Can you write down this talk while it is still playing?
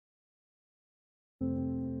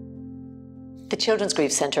The Children's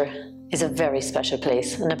Grief Centre is a very special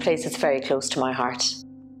place and a place that's very close to my heart.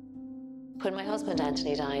 When my husband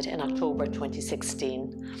Anthony died in October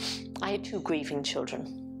 2016, I had two grieving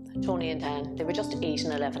children, Tony and Dan. They were just 8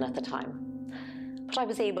 and 11 at the time. But I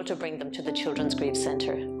was able to bring them to the Children's Grief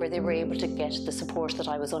Centre, where they were able to get the support that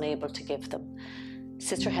I was unable to give them.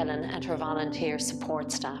 Sister Helen and her volunteer support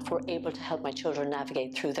staff were able to help my children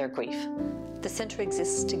navigate through their grief. The centre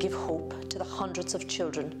exists to give hope to the hundreds of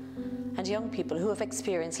children and young people who have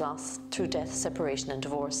experienced loss through death, separation and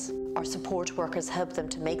divorce. Our support workers help them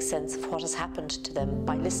to make sense of what has happened to them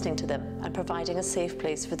by listening to them and providing a safe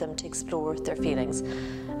place for them to explore their feelings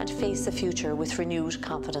and face the future with renewed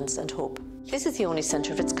confidence and hope. This is the only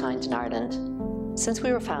centre of its kind in Ireland. Since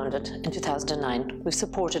we were founded in 2009, we've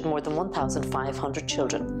supported more than 1,500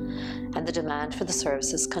 children, and the demand for the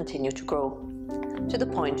services continue to grow, to the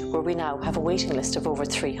point where we now have a waiting list of over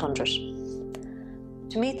 300.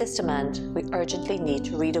 To meet this demand, we urgently need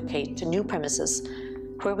to relocate to new premises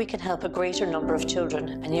where we can help a greater number of children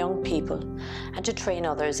and young people and to train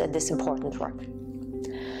others in this important work.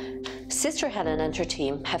 Sister Helen and her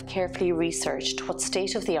team have carefully researched what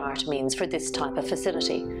state-of-the-art means for this type of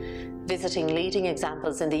facility, visiting leading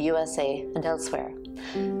examples in the USA and elsewhere.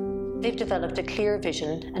 They've developed a clear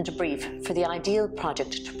vision and a brief for the ideal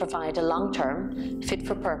project to provide a long-term,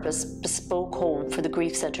 fit-for-purpose, bespoke home for the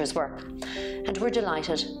Grief Centre's work. And we're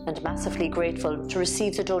delighted and massively grateful to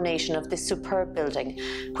receive the donation of this superb building,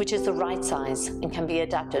 which is the right size and can be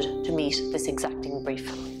adapted to meet this exacting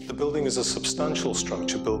brief. The building is a substantial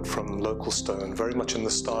structure built from local stone, very much in the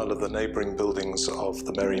style of the neighbouring buildings of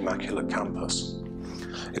the Mary Immaculate campus.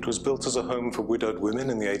 It was built as a home for widowed women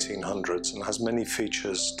in the 1800s and has many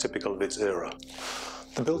features typical of its era.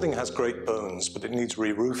 The building has great bones, but it needs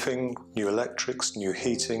re-roofing, new electrics, new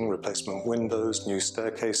heating, replacement windows, new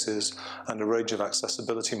staircases, and a range of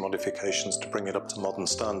accessibility modifications to bring it up to modern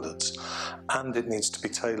standards. And it needs to be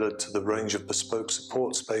tailored to the range of bespoke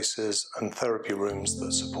support spaces and therapy rooms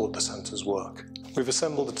that support the centre's work. We've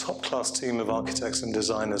assembled a top-class team of architects and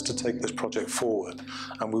designers to take this project forward,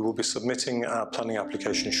 and we will be submitting our planning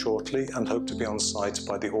application shortly and hope to be on site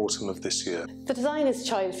by the autumn of this year. The design is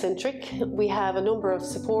child-centric. We have a number of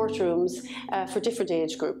support rooms for different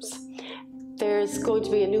age groups. There's going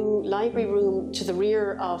to be a new library room to the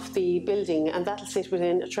rear of the building, and that'll sit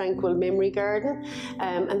within a tranquil memory garden,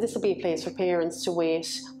 and this will be a place for parents to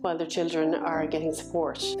wait while their children are getting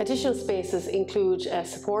support. Additional spaces include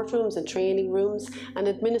support rooms and training rooms and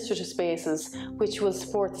administrative spaces which will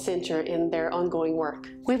support the centre in their ongoing work.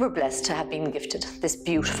 We were blessed to have been gifted this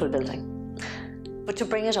beautiful building. But to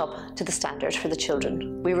bring it up to the standard for the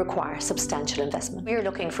children, we require substantial investment. We are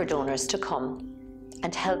looking for donors to come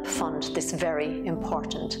and help fund this very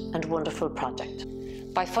important and wonderful project.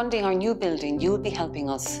 By funding our new building, you will be helping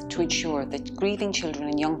us to ensure that grieving children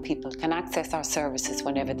and young people can access our services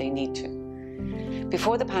whenever they need to.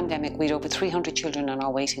 Before the pandemic, we had over 300 children on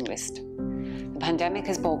our waiting list. The pandemic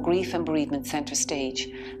has brought grief and bereavement centre stage,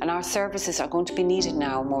 and our services are going to be needed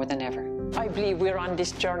now more than ever. I believe we're on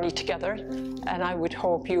this journey together, and I would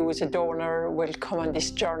hope you as a donor will come on this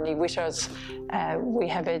journey with us. We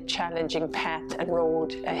have a challenging path and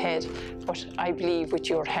road ahead, but I believe with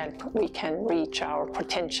your help we can reach our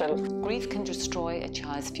potential. Grief can destroy a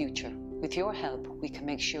child's future. With your help, we can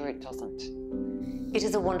make sure it doesn't. It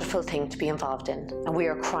is a wonderful thing to be involved in, and we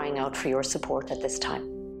are crying out for your support at this time.